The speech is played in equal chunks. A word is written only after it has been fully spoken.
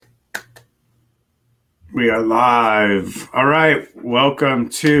We are live. All right. Welcome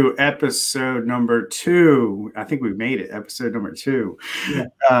to episode number 2. I think we've made it. Episode number 2 Yeah.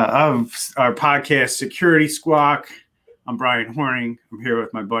 Of our podcast, Security Squawk. I'm Brian Horning. I'm here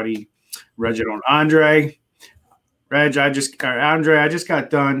with my buddy, Reginald Andre. Andre, I just got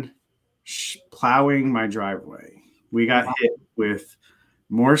done plowing my driveway. We got hit with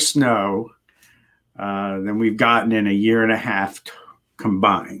more snow than we've gotten in a year and a half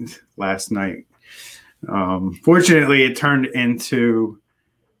combined last night. Fortunately, it turned over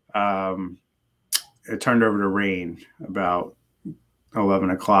to rain about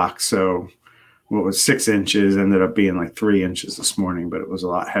 11 o'clock. So what was 6 inches ended up being like 3 inches this morning, but it was a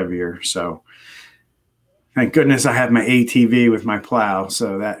lot heavier. So thank goodness I have my ATV with my plow,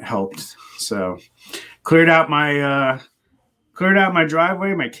 so that helped. So cleared out my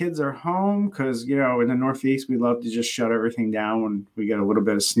driveway. My kids are home because, in the Northeast, we love to just shut everything down when we get a little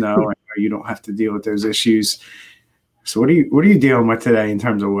bit of snow. You don't have to deal with those issues. So what are you dealing with today in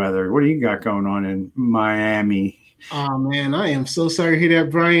terms of weather? What do you got going on in Miami? Oh man, I am so sorry to hear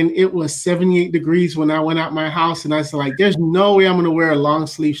that, Brian. It was 78 degrees when I went out my house, and I was like, "There's no way I'm going to wear a long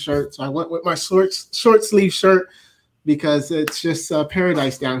sleeve shirt." So I went with my short sleeve shirt because it's just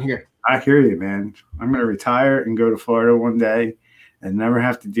paradise down here. I hear you, man. I'm going to retire and go to Florida one day and never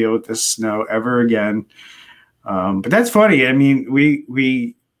have to deal with this snow ever again. But that's funny. I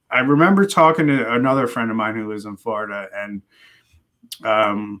mean, I remember talking to another friend of mine who lives in Florida and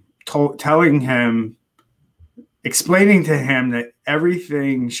explaining to him that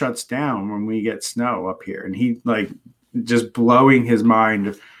everything shuts down when we get snow up here. And he just blowing his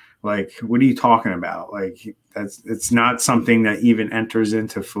mind. Like, what are you talking about? Like, it's not something that even enters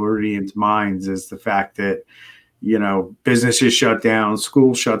into Floridians' minds, is the fact that, businesses shut down,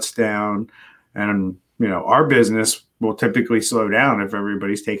 school shuts down, and, our business will typically slow down if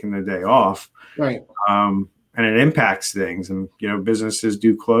everybody's taking the day off. Right. And it impacts things. And, businesses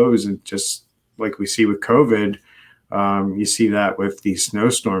do close. And just like we see with COVID, you see that with these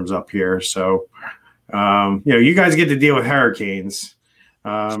snowstorms up here. So, you guys get to deal with hurricanes.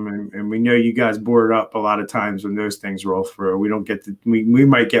 And we know you guys board up a lot of times when those things roll through. We don't get we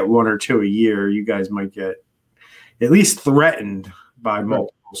might get one or two a year. You guys might get at least threatened by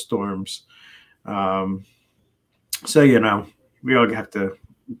multiple storms. So, we all have to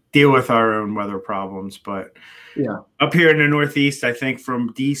deal with our own weather problems. But up here in the Northeast, I think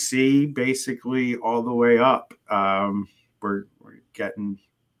from DC basically all the way up, we're getting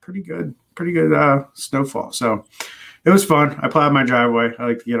pretty good snowfall. So it was fun. I plowed my driveway. I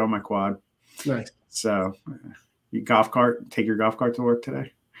like to get on my quad. Nice. So take your golf cart to work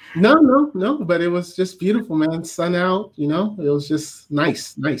today? No, but it was just beautiful, man. Sun out, it was just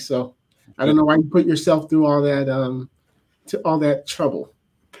nice. So I don't know why you put yourself through all that trouble.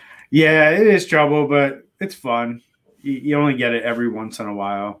 Yeah, it is trouble, but it's fun. You only get it every once in a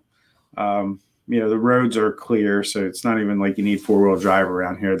while. The roads are clear, so it's not even like you need 4-wheel drive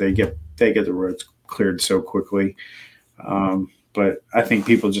around here. They get the roads cleared so quickly. But I think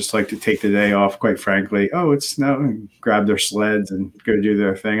people just like to take the day off, quite frankly. Oh, it's snowing, grab their sleds and go do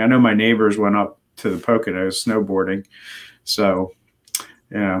their thing. I know my neighbors went up to the Poconos snowboarding. So,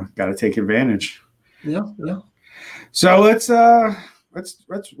 got to take advantage. Yeah. So let's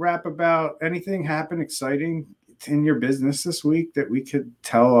wrap about anything happened exciting in your business this week that we could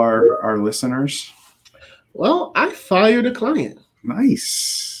tell our listeners. Well, I fired a client.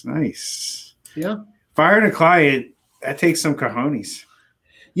 Nice. Yeah. Firing a client, that takes some cojones.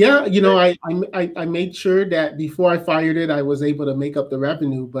 Yeah, I made sure that before I fired it, I was able to make up the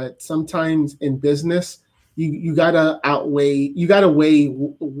revenue. But sometimes in business, you gotta weigh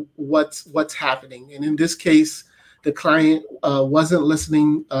what's happening. And in this case, the client wasn't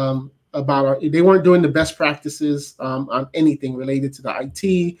listening they weren't doing the best practices on anything related to the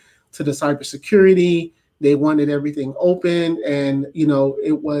IT, to the cybersecurity. They wanted everything open, and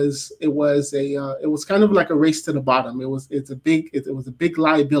it was kind of like a race to the bottom. It was a big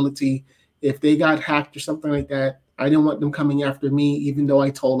liability if they got hacked or something like that. I didn't want them coming after me, even though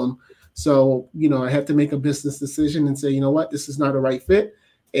I told them. So I had to make a business decision and say, you know what, this is not a right fit,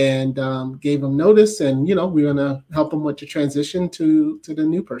 and gave them notice. And we're gonna help them with the transition to the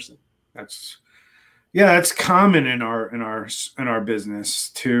new person. That's common in our business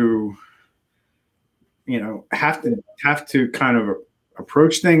to have to kind of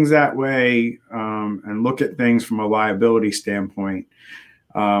approach things that way, and look at things from a liability standpoint.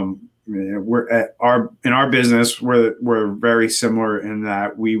 We're in our business, we're very similar in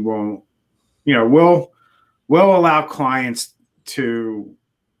that we won't, we'll allow clients to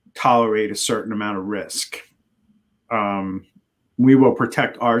tolerate a certain amount of risk, we will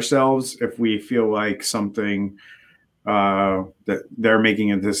protect ourselves if we feel like something that they're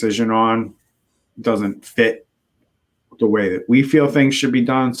making a decision on doesn't fit the way that we feel things should be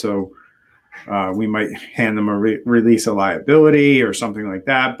done. So we might hand them a release of liability or something like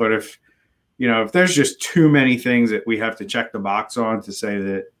that. But if there's just too many things that we have to check the box on to say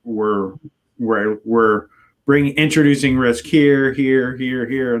that we're introducing risk here,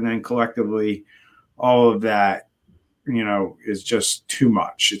 and then collectively all of that, is just too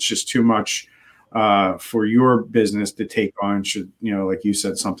much. It's just too much for your business to take on should, like you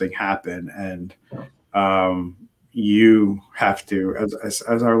said, something happen. And you have to, as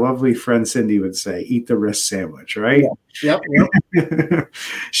our lovely friend Cindy would say, eat the risk sandwich, right? Yep.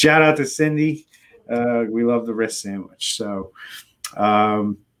 Shout out to Cindy. We love the risk sandwich. So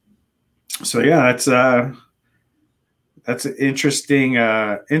yeah, that's an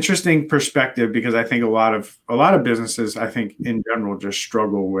interesting perspective, because I think a lot of businesses, I think in general, just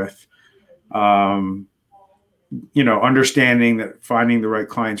struggle with understanding that finding the right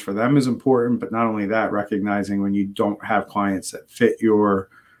clients for them is important, but not only that, recognizing when you don't have clients that fit your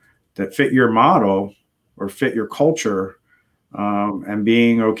model or fit your culture, and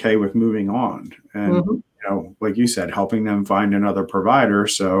being okay with moving on. And, like you said, helping them find another provider.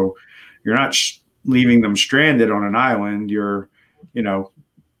 So you're not leaving them stranded on an island. You're,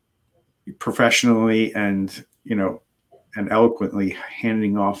 professionally and eloquently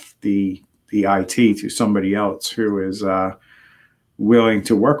handing off the IT to somebody else who is willing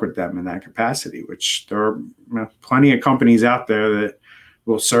to work with them in that capacity, which there are plenty of companies out there that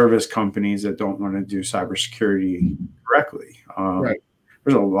will service companies that don't want to do cybersecurity correctly. Right.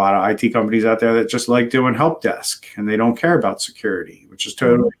 There's a lot of IT companies out there that just like doing help desk and they don't care about security, which is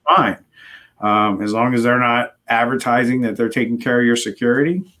totally fine. As long as they're not advertising that they're taking care of your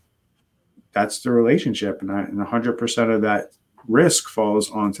security, that's the relationship. And 100% of that risk falls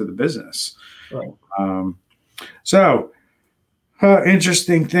onto the business. Right.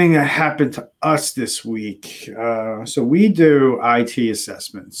 Interesting thing that happened to us this week. So we do IT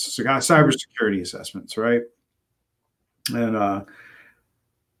assessments, so got cybersecurity assessments, right? And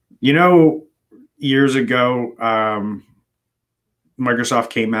years ago, Microsoft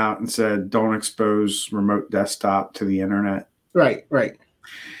came out and said, don't expose remote desktop to the internet. Right.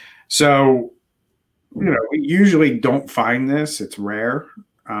 So, we usually don't find this. It's rare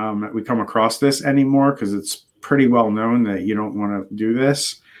that we come across this anymore, because it's pretty well known that you don't want to do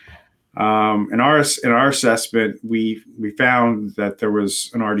this. In our assessment, we found that there was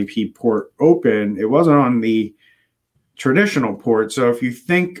an RDP port open. It wasn't on the traditional port. So if you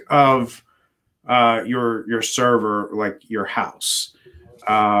think of your server like your house,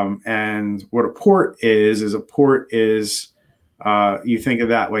 and what a port is you think of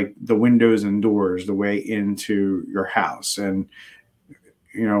that like the windows and doors, the way into your house. And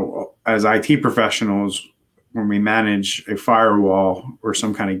as IT professionals, when we manage a firewall or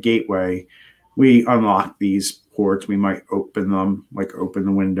some kind of gateway, we unlock these ports. We might open them, like open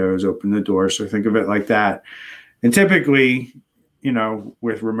the windows, open the doors. So think of it like that. And typically,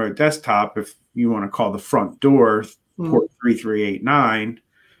 with remote desktop, if you want to call the front door port 3389,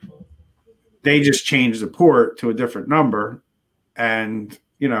 they just change the port to a different number. And,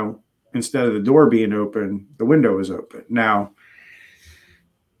 instead of the door being open, the window is open. Now,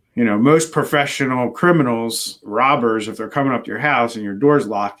 most professional criminals, robbers, if they're coming up to your house and your door's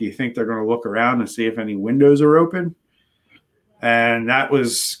locked, do you think they're going to look around and see if any windows are open? And that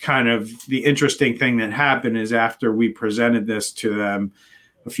was kind of the interesting thing that happened, is after we presented this to them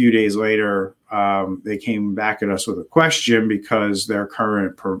a few days later, they came back at us with a question, because their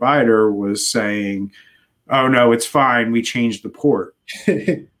current provider was saying, oh, no, it's fine. We changed the port.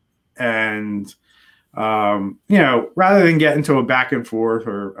 And rather than get into a back and forth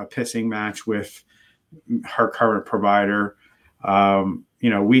or a pissing match with her current provider,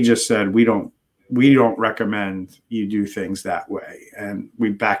 we just said we don't recommend you do things that way, and we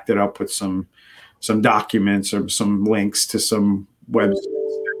backed it up with some documents or some links to some websites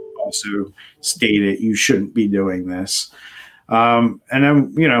that also stated you shouldn't be doing this. And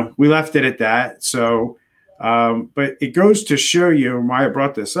then we left it at that. So, but it goes to show you why I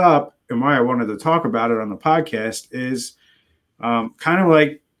brought this up. And why I wanted to talk about it on the podcast is kind of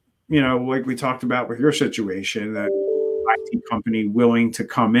like, like we talked about with your situation, that IT company willing to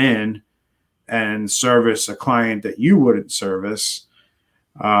come in and service a client that you wouldn't service.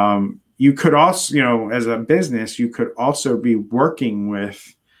 You could also, as a business, you could also be working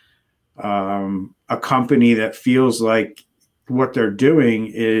with a company that feels like what they're doing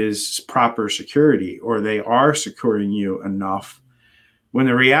is proper security, or they are securing you enough, when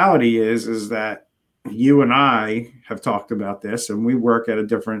the reality is that you and I have talked about this, and we work at a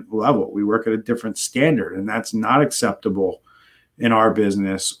different level. We work at a different standard, and that's not acceptable in our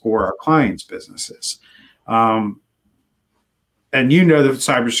business or our clients' businesses. And you know the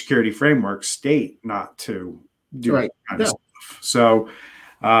cybersecurity frameworks state not to do that kind of stuff. So,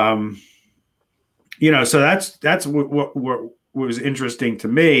 so that's what was interesting to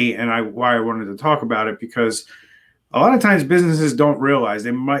me, and why I wanted to talk about it, because a lot of times businesses don't realize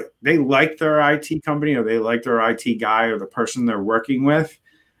they like their IT company, or they like their IT guy or the person they're working with,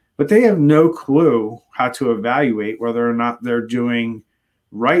 but they have no clue how to evaluate whether or not they're doing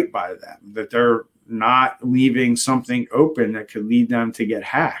right by them, that they're not leaving something open that could lead them to get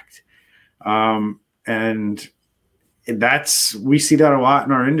hacked. And we see that a lot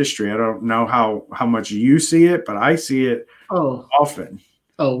in our industry. I don't know how much you see it, but I see it often.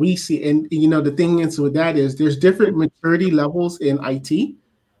 Oh, we see. And, the thing is with that is there's different maturity levels in IT,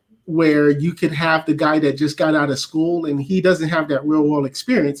 where you could have the guy that just got out of school and he doesn't have that real world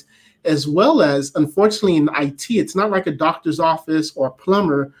experience, as well as, unfortunately, in IT, it's not like a doctor's office or a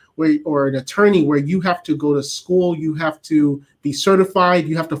plumber or an attorney where you have to go to school, you have to be certified,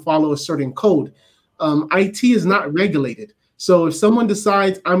 you have to follow a certain code. IT is not regulated. So if someone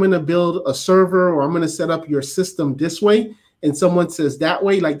decides, I'm going to build a server, or I'm going to set up your system this way, and someone says that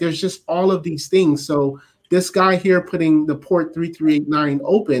way, like, there's just all of these things. So this guy here putting the port 3389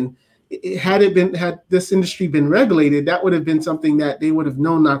 open, had this industry been regulated, that would have been something that they would have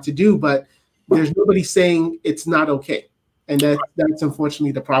known not to do. But there's nobody saying it's not okay, and that's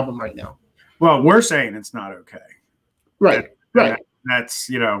unfortunately the problem right now. Well, we're saying it's not okay. Right.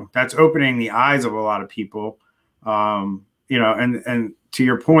 That's opening the eyes of a lot of people. And to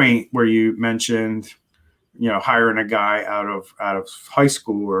your point where you mentioned, hiring a guy out of high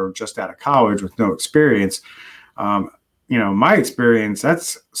school or just out of college with no experience. My experience,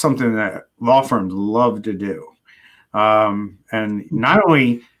 that's something that law firms love to do. And not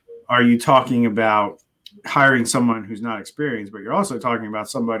only are you talking about hiring someone who's not experienced, but you're also talking about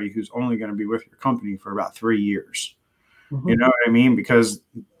somebody who's only going to be with your company for about 3 years. Mm-hmm. You know what I mean? Because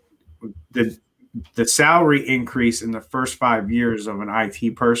the salary increase in the first 5 years of an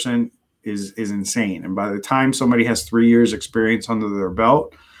IT person is insane. And by the time somebody has 3 years experience under their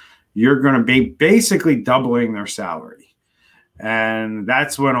belt, you're going to be basically doubling their salary. And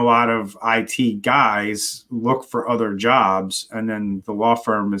that's when a lot of IT guys look for other jobs. And then the law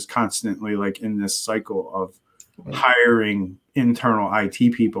firm is constantly like in this cycle of hiring internal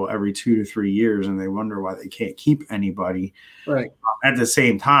IT people every 2 to 3 years. And they wonder why they can't keep anybody. Right. At the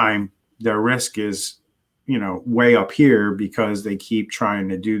same time, their risk is, way up here because they keep trying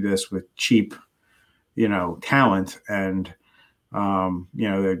to do this with cheap, talent. And,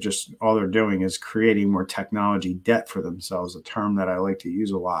 they're just, all they're doing is creating more technology debt for themselves, a term that I like to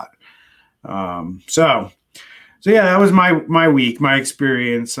use a lot. So yeah, that was my week, my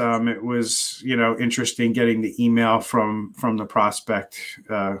experience. It was, interesting getting the email from the prospect,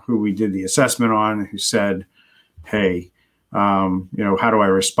 who we did the assessment on, who said, hey, how do I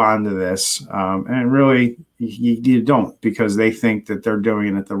respond to this? And really, you don't, because they think that they're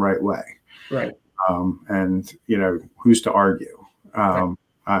doing it the right way. Right. And, who's to argue? Right.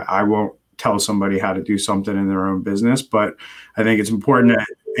 I won't tell somebody how to do something in their own business, but I think it's important that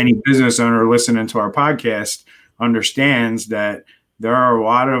any business owner listening to our podcast understands that there are a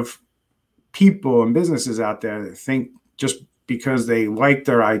lot of people and businesses out there that think just because they like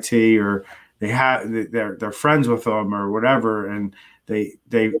their IT or they're friends with them or whatever, and they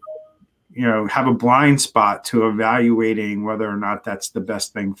have a blind spot to evaluating whether or not that's the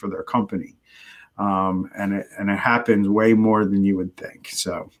best thing for their company. And it happens way more than you would think.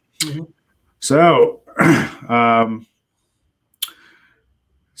 So, mm-hmm. So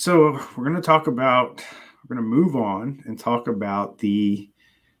we're going to move on and talk about the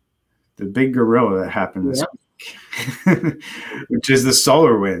big gorilla that happened this week, which is the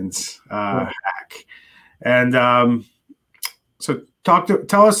SolarWinds hack. And so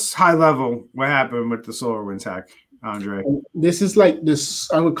tell us high level what happened with the SolarWinds hack, Andre. This is like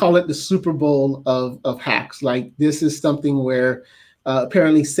this, I would call it the Super Bowl of hacks. Like, this is something where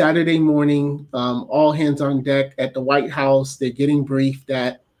apparently Saturday morning, all hands on deck at the White House, they're getting briefed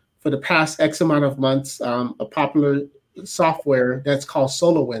that for the past X amount of months, a popular software that's called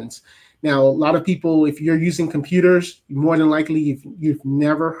SolarWinds. Now, a lot of people, if you're using computers, more than likely you've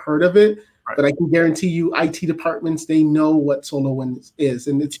never heard of it. Right. But I can guarantee you, IT departments, they know what SolarWinds is.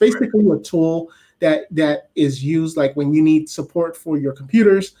 And it's basically a tool that is used like when you need support for your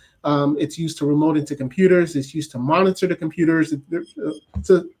computers. It's used to remote into computers. It's used to monitor the computers. It's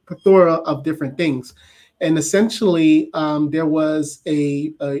a plethora of different things. And essentially, there was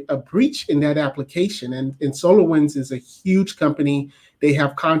a breach in that application. And SolarWinds is a huge company. They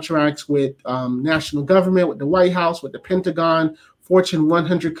have contracts with national government, with the White House, with the Pentagon, Fortune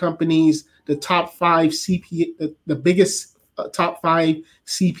 100 companies, the top five CPA, the biggest top five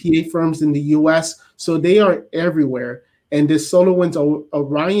CPA firms in the US. So they are everywhere. And this SolarWinds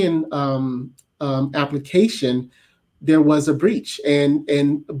Orion application, there was a breach.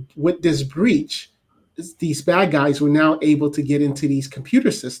 And with this breach, these bad guys were now able to get into these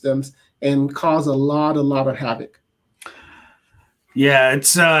computer systems and cause a lot of havoc. Yeah,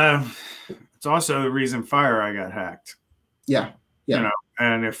 it's also the reason FireEye got hacked. Yeah.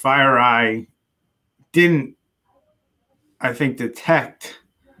 And if FireEye didn't, I think, detect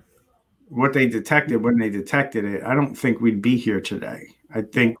what they detected when they detected it, I don't think we'd be here today. I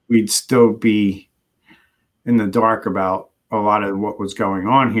think we'd still be in the dark about a lot of what was going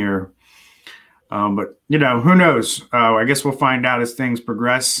on here. But, who knows? I guess we'll find out as things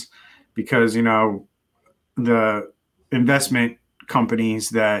progress, because, the investment companies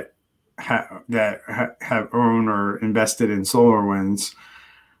that have owned or invested in SolarWinds,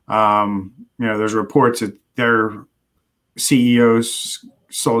 there's reports that their CEOs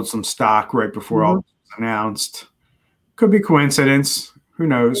sold some stock right before all this was announced. Could be coincidence. Who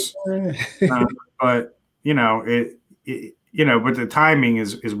knows? But, but the timing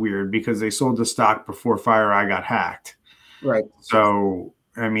is weird, because they sold the stock before FireEye got hacked. Right. So,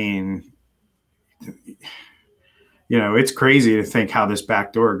 I mean, it's crazy to think how this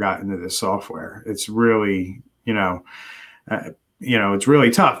backdoor got into this software. It's really, it's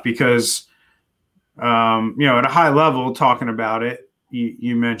really tough, because, at a high level, talking about it,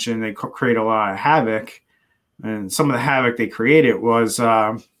 you mentioned they create a lot of havoc, and some of the havoc they created was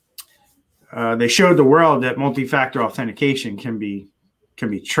they showed the world that multi-factor authentication can be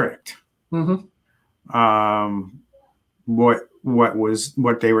tricked. Mm-hmm.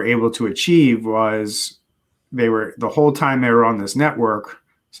 What they were able to achieve was, the whole time they were on this network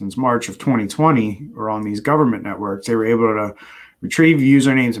since March of 2020, or on these government networks, they were able to retrieve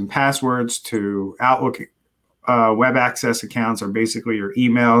usernames and passwords to Outlook web access accounts, or basically your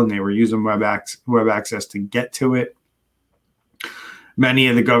email, and they were using web access to get to it. Many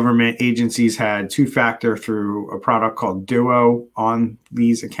of the government agencies had two-factor through a product called Duo on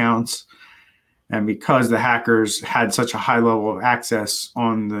these accounts. And because the hackers had such a high level of access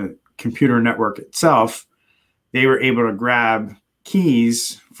on the computer network itself, they were able to grab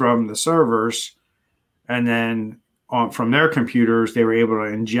keys from the servers, and then from their computers, they were able to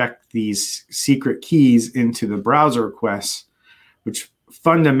inject these secret keys into the browser requests, which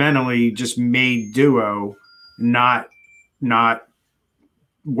fundamentally just made Duo not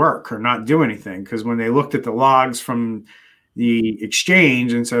work or not do anything. Because when they looked at the logs from the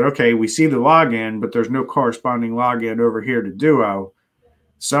exchange and said, okay, we see the login, but there's no corresponding login over here to Duo,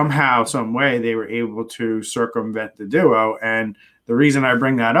 somehow, some way, they were able to circumvent the Duo. And the reason I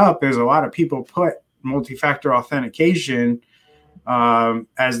bring that up is a lot of people put multi-factor authentication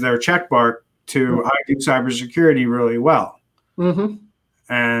as their check mark to, I do cybersecurity really well. Mm-hmm.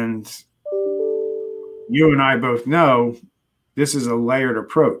 And you and I both know this is a layered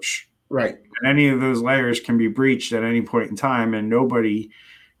approach. Right. And any of those layers can be breached at any point in time, and nobody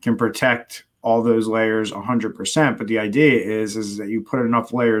can protect all those layers 100%. But the idea is that you put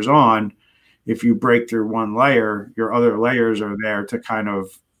enough layers on, if you break through one layer, your other layers are there to kind of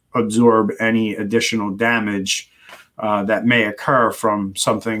absorb any additional damage that may occur from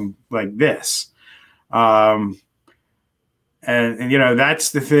something like this. And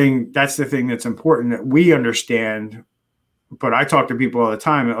that's the thing that's important, that we understand. But I talk to people all the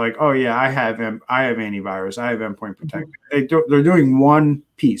time that, like, oh yeah, I have antivirus, I have endpoint protection. They're doing one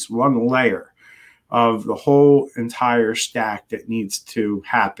piece, one layer of the whole entire stack that needs to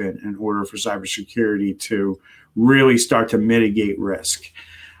happen in order for cybersecurity to really start to mitigate risk.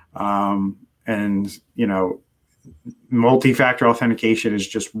 And multi-factor authentication is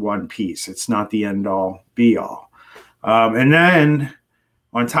just one piece. It's not the end all be all. And then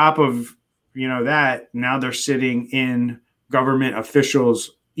on top of that, now they're sitting in government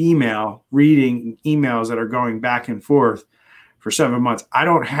officials' email, reading emails that are going back and forth for 7 months. I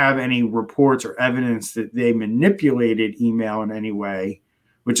don't have any reports or evidence that they manipulated email in any way,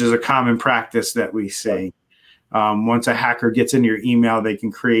 which is a common practice that we see. Once a hacker gets into your email, they can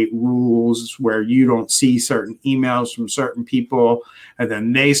create rules where you don't see certain emails from certain people, and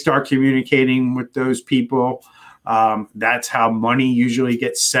then they start communicating with those people. That's how money usually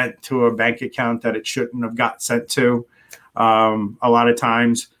gets sent to a bank account that it shouldn't have got sent to. A lot of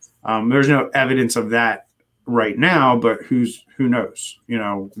times, there's no evidence of that right now, but who knows?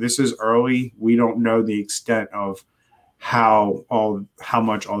 This is early. We don't know the extent of how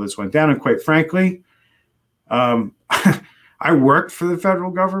much all this went down. And quite frankly, I worked for the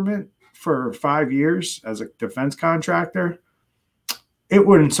federal government for 5 years as a defense contractor. It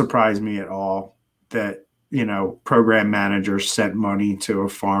wouldn't surprise me at all that, program managers sent money to a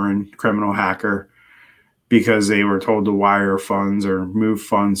foreign criminal hacker because they were told to wire funds or move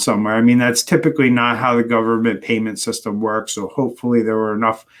funds somewhere. I mean, that's typically not how the government payment system works. So hopefully there were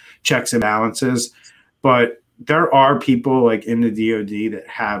enough checks and balances. But there are people like in the DoD that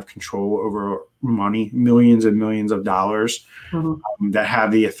have control over money, millions and millions of dollars, that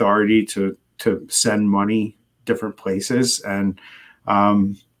have the authority to send money different places. And,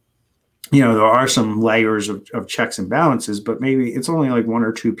 there are some layers of checks and balances, but maybe it's only like one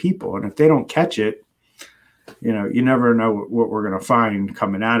or two people. And if they don't catch it, you never know what we're going to find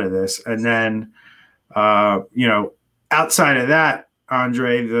coming out of this. And then, outside of that,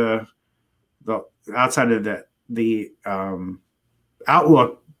 Andre, the outside of the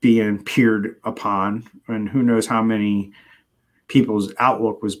Outlook being peered upon, and who knows how many people's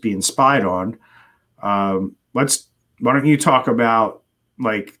Outlook was being spied on. Why don't you talk about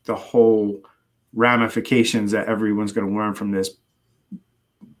like the whole ramifications that everyone's going to learn from this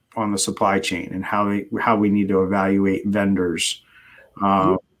on the supply chain, and how we need to evaluate vendors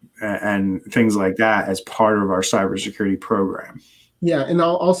and things like that as part of our cybersecurity program. Yeah, and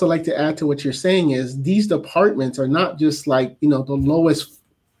I'll also like to add to what you're saying is these departments are not just like, the lowest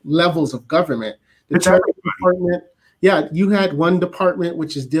levels of government. The Treasury Department, you had one department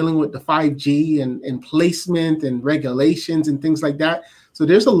which is dealing with the 5G and placement and regulations and things like that. So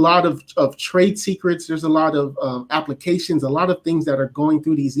there's a lot of trade secrets. There's a lot of applications, a lot of things that are going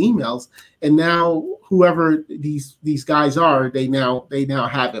through these emails. And now whoever these guys are, they now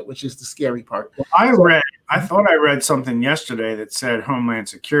have it, which is the scary part. Well, I thought I read something yesterday that said Homeland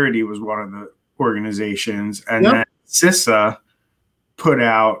Security was one of the organizations, and then CISA put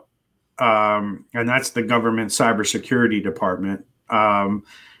out, and that's the government cybersecurity department.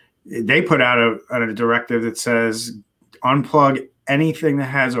 They put out a directive that says unplug anything that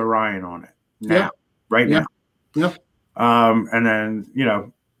has Orion on it now, now. Yeah. And then,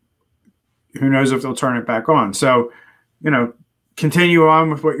 who knows if they'll turn it back on. So, continue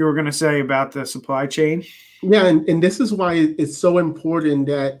on with what you were going to say about the supply chain. Yeah. And this is why it's so important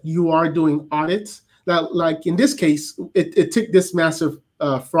that you are doing audits. That, like in this case, it took this massive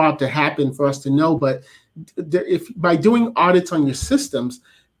fraud to happen for us to know. But if by doing audits on your systems,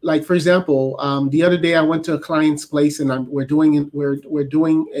 like for example, the other day I went to a client's place and we're doing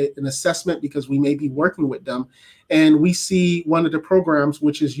an assessment because we may be working with them, and we see one of the programs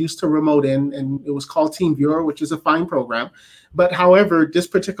which is used to remote in, and it was called TeamViewer, which is a fine program. But however, this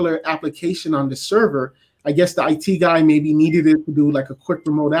particular application on the server, I guess the IT guy maybe needed it to do like a quick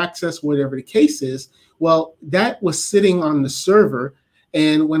remote access, whatever the case is. Well, that was sitting on the server.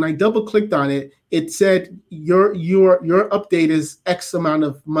 And when I double clicked on it, it said your update is X amount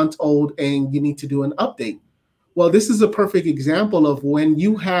of months old and you need to do an update. Well, this is a perfect example of when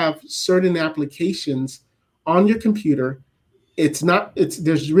you have certain applications on your computer,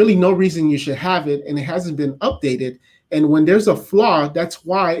 there's really no reason you should have it, and it hasn't been updated. And when there's a flaw, that's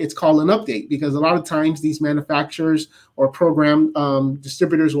why it's called an update, because a lot of times these manufacturers or program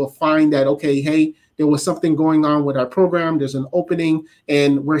distributors will find that, okay, hey, there was something going on with our program, there's an opening,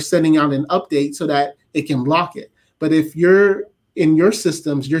 and we're sending out an update so that it can block it. But if you're in your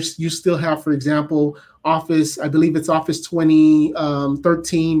systems, you still have, for example, Office, I believe it's Office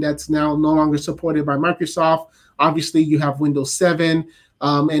 2013 that's now no longer supported by Microsoft. Obviously, you have Windows 7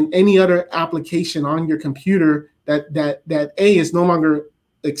 and any other application on your computer that A is no longer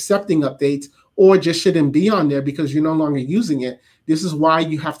accepting updates or just shouldn't be on there because you're no longer using it. This is why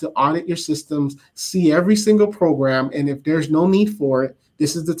you have to audit your systems, see every single program, and if there's no need for it,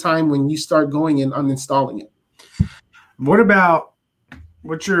 this is the time when you start going and uninstalling it.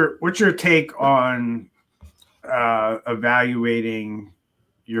 What's your take on evaluating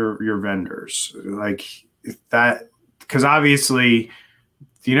your vendors like that? Because obviously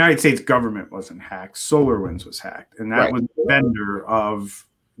the United States government wasn't hacked. SolarWinds was hacked, and that was the vendor of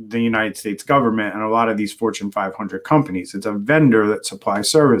the United States government and a lot of these Fortune 500 companies. It's a vendor that supplies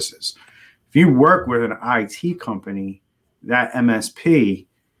services. If you work with an IT company, that MSP,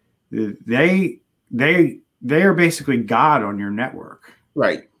 they are basically God on your network.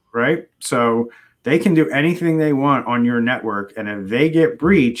 Right. So they can do anything they want on your network. And if they get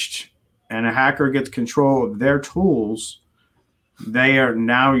breached and a hacker gets control of their tools, a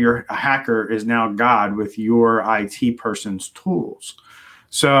hacker is now God with your IT person's tools.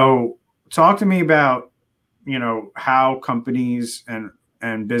 So talk to me about how companies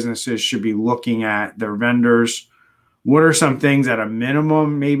and businesses should be looking at their vendors. What are some things at a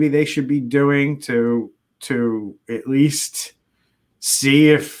minimum maybe they should be doing to at least see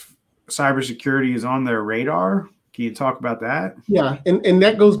if cybersecurity is on their radar? Can you talk about that? Yeah, and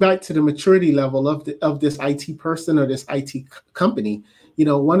that goes back to the maturity level of this IT person or this IT company.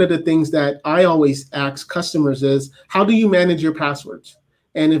 One of the things that I always ask customers is, how do you manage your passwords?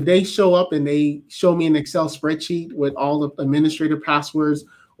 And if they show up and they show me an Excel spreadsheet with all the administrative passwords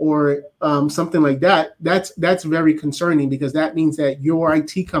or something like that, that's very concerning, because that means that your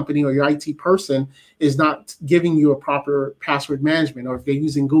IT company or your IT person is not giving you a proper password management, or if they're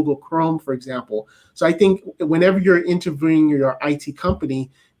using Google Chrome, for example. So I think whenever you're interviewing your IT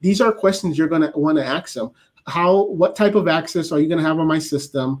company, these are questions you're going to want to ask them. What type of access are you going to have on my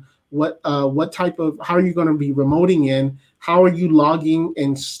system? How are you going to be remoting in? How are you logging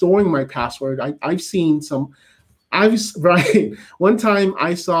and storing my password? I've seen some. Right. One time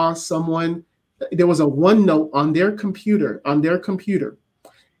I saw someone, there was a OneNote on their computer.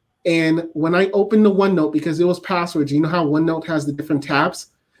 And when I opened the OneNote, because it was passwords, you know how OneNote has the different tabs?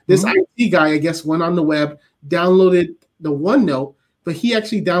 This IT guy, I guess, went on the web, downloaded the OneNote, but he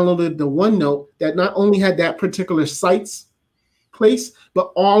actually downloaded the OneNote that not only had that particular site's place,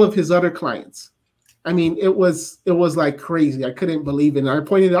 but all of his other clients. I mean, it was like crazy. I couldn't believe it. And I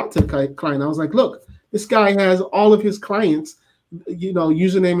pointed it out to the client. I was like, look, this guy has all of his clients,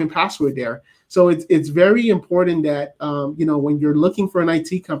 username and password there. So it's very important that, when you're looking for an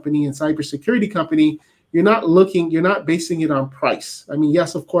IT company and cybersecurity company, you're not basing it on price. I mean,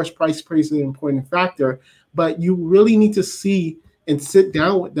 yes, of course, price plays an important factor, but you really need to see and sit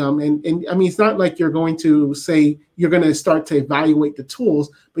down with them. And I mean, it's not like you're going to say you're going to start to evaluate the tools,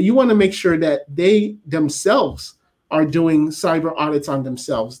 but you want to make sure that they themselves are doing cyber audits on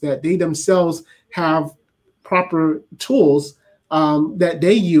themselves, that they themselves have proper tools that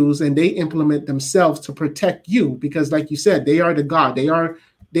they use and they implement themselves to protect you, because like you said, they are the God.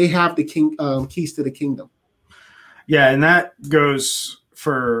 They have the keys to the kingdom. Yeah, and that goes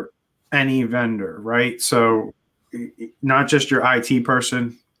for any vendor, right? So not just your IT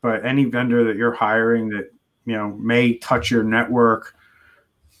person, but any vendor that you're hiring that may touch your network,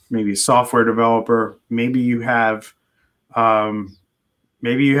 maybe a software developer, maybe you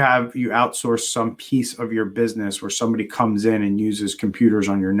outsource some piece of your business where somebody comes in and uses computers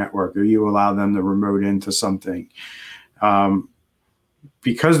on your network, or you allow them to remote into something.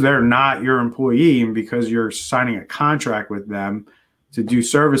 Because they're not your employee and because you're signing a contract with them to do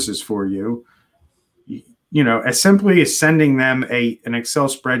services for you, as simply as sending them an Excel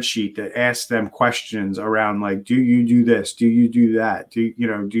spreadsheet that asks them questions around, like, do you do this? Do you do that?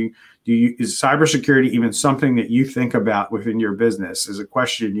 Is cybersecurity even something that you think about within your business? Is a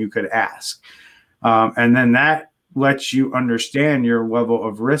question you could ask. And then that lets you understand your level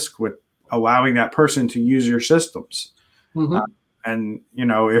of risk with allowing that person to use your systems. Mm-hmm. And,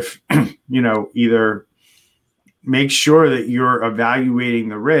 if, either make sure that you're evaluating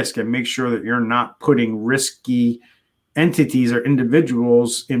the risk and make sure that you're not putting risky entities or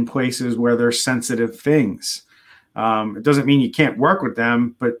individuals in places where there's sensitive things. It doesn't mean you can't work with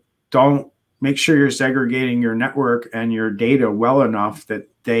them, but don't make sure you're segregating your network and your data well enough that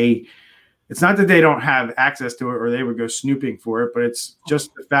it's not that they don't have access to it or they would go snooping for it, but it's just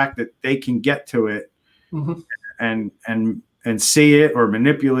the fact that they can get to it and see it or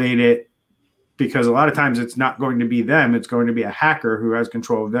manipulate it, because a lot of times it's not going to be them. It's going to be a hacker who has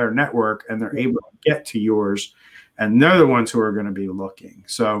control of their network and they're able to get to yours, and they're the ones who are going to be looking.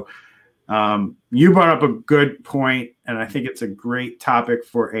 So you brought up a good point, and I think it's a great topic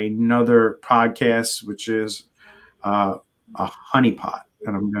for another podcast, which is a honeypot.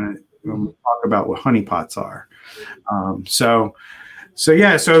 And I'm going to talk about what honeypots are. So the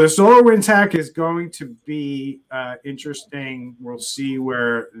SolarWinds hack is going to be interesting. We'll see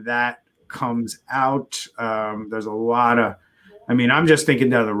where that comes out. There's a lot of, I'm just thinking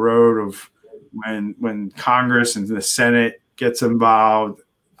down the road of when Congress and the Senate gets involved.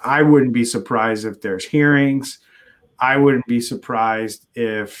 I wouldn't be surprised if there's hearings. I wouldn't be surprised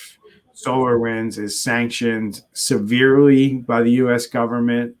if SolarWinds is sanctioned severely by the U.S.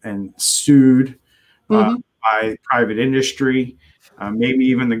 government and sued by private industry. Maybe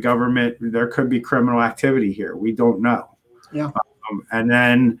even the government. There could be criminal activity here. We don't know. Yeah. And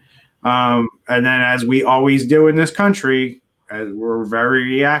then as we always do in this country, as we're very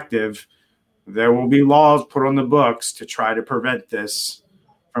reactive, there will be laws put on the books to try to prevent this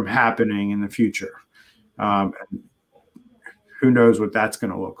from happening in the future. And who knows what that's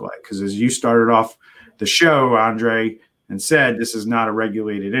going to look like? Because as you started off the show, Andre, and said, this is not a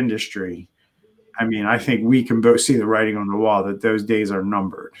regulated industry. I mean, I think we can both see the writing on the wall that those days are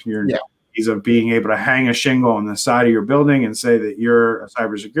numbered. Your days of being able to hang a shingle on the side of your building and say that you're a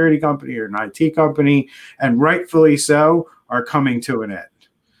cybersecurity company or an IT company, and rightfully so, are coming to an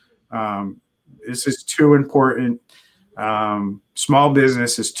end. This is too important. Small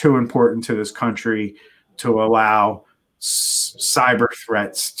business is too important to this country to allow cyber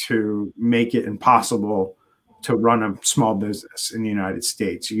threats to make it impossible to run a small business in the United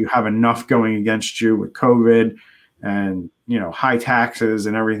States. You have enough going against you with COVID and, high taxes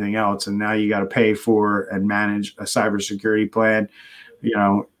and everything else. And now you got to pay for and manage a cybersecurity plan,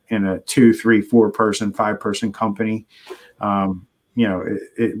 in a 2, 3, 4 person, 5-person company.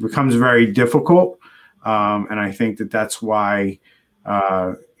 It becomes very difficult. And I think that's why,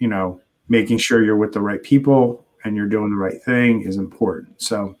 making sure you're with the right people and you're doing the right thing is important.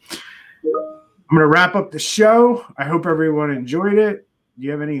 So I'm going to wrap up the show. I hope everyone enjoyed it. Do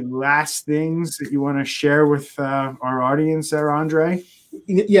you have any last things that you want to share with our audience there, Andre?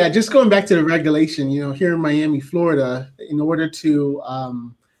 Yeah, just going back to the regulation, here in Miami, Florida, in order to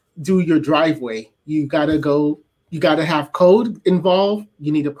do your driveway, you got to have code involved.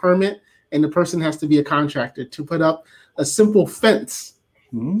 You need a permit, and the person has to be a contractor to put up a simple fence,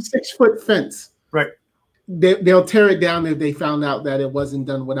 6-foot fence. Right. They'll tear it down if they found out that it wasn't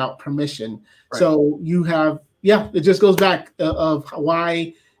done without permission. Right. So you have, it just goes back of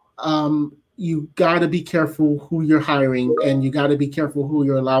why you got to be careful who you're hiring, and you got to be careful who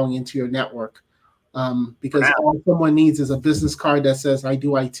you're allowing into your network. Because all someone needs is a business card that says I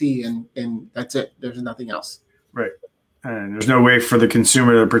do IT, and that's it. There's nothing else. Right. And there's no way for the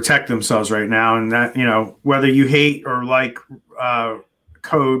consumer to protect themselves right now. And that, whether you hate or like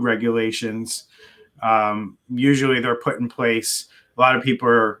code regulations, usually they're put in place. A lot of people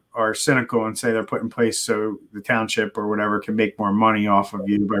are cynical and say they're put in place so the township or whatever can make more money off of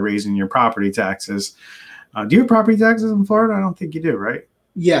you by raising your property taxes. Do you have property taxes in Florida? I don't think you do, right?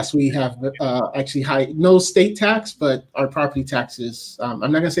 Yes, we have actually high, no state tax, but our property taxes, I'm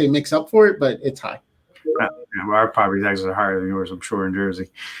not going to say it makes up for it, but it's high. Well, our property taxes are higher than yours, I'm sure, in Jersey.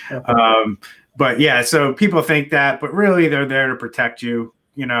 Okay. But yeah, so people think that, but really they're there to protect you,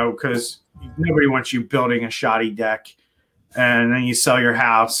 because nobody wants you building a shoddy deck and then you sell your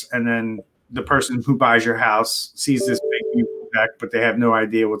house, and then the person who buys your house sees this big beautiful deck, but they have no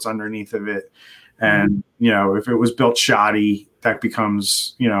idea what's underneath of it. And, if it was built shoddy, that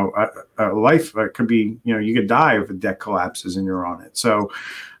becomes, a life. It could be, you could die if a deck collapses and you're on it. So,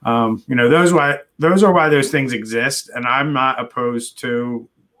 those are why those things exist. And I'm not opposed to,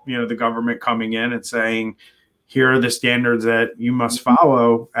 the government coming in and saying, here are the standards that you must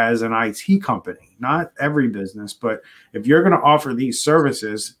follow as an IT company. Not every business, but if you're going to offer these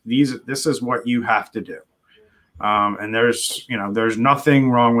services, this is what you have to do. And there's nothing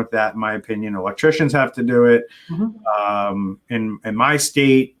wrong with that, in my opinion. Electricians have to do it. Mm-hmm. In my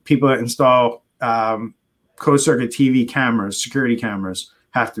state, people that install closed circuit TV cameras, security cameras,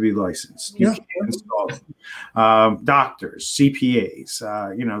 have to be licensed. You can't install them. Doctors, CPAs,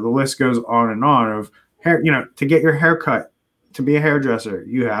 the list goes on and on of hair, to get your hair cut, to be a hairdresser,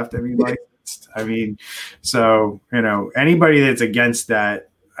 you have to be licensed. I mean, so, anybody that's against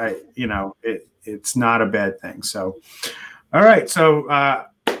that, it's not a bad thing. So, all right. So,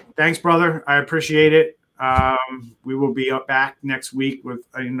 thanks, brother. I appreciate it. We will be back next week with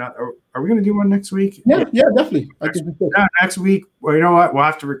another. Are we going to do one next week? Yeah, definitely. Next week. Well, you know what? We'll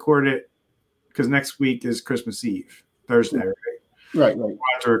have to record it because next week is Christmas Eve, Thursday, right? Right. We'll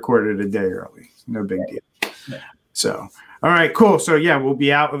have to record it a day early. No big deal. Yeah. So, all right, cool. So, yeah, we'll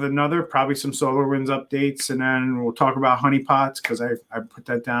be out with probably some SolarWinds updates, and then we'll talk about honeypots because I put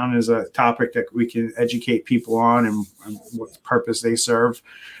that down as a topic that we can educate people on and what purpose they serve.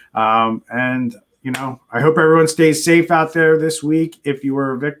 And, I hope everyone stays safe out there this week. If you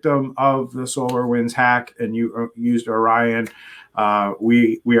were a victim of the SolarWinds hack and you used Orion,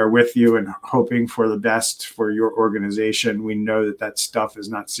 we are with you and hoping for the best for your organization. We know that stuff is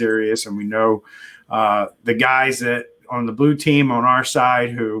not serious, and we know the guys that on the blue team on our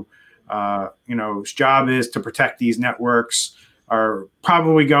side who, whose job is to protect these networks are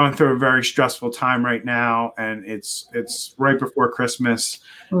probably going through a very stressful time right now. And it's right before Christmas.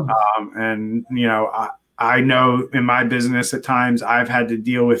 And, I know in my business at times I've had to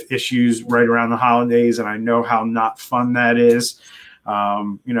deal with issues right around the holidays, and I know how not fun that is.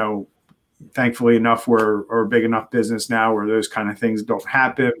 Thankfully enough, we're a big enough business now where those kind of things don't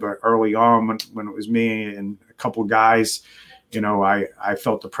happen. But early on when it was me and a couple guys, I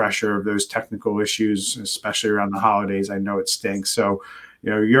felt the pressure of those technical issues, especially around the holidays. I know it stinks. So,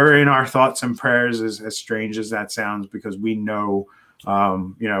 you're in our thoughts and prayers, as strange as that sounds, because we know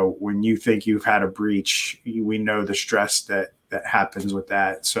When you think you've had a breach, we know the stress that happens with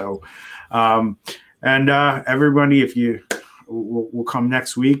that. So, everybody, if you we'll come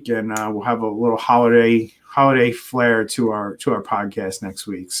next week, and we'll have a little holiday flair to our podcast next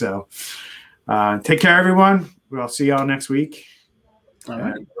week. So, take care, everyone. We'll see y'all next week. All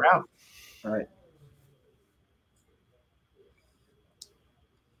right. We're out. All right.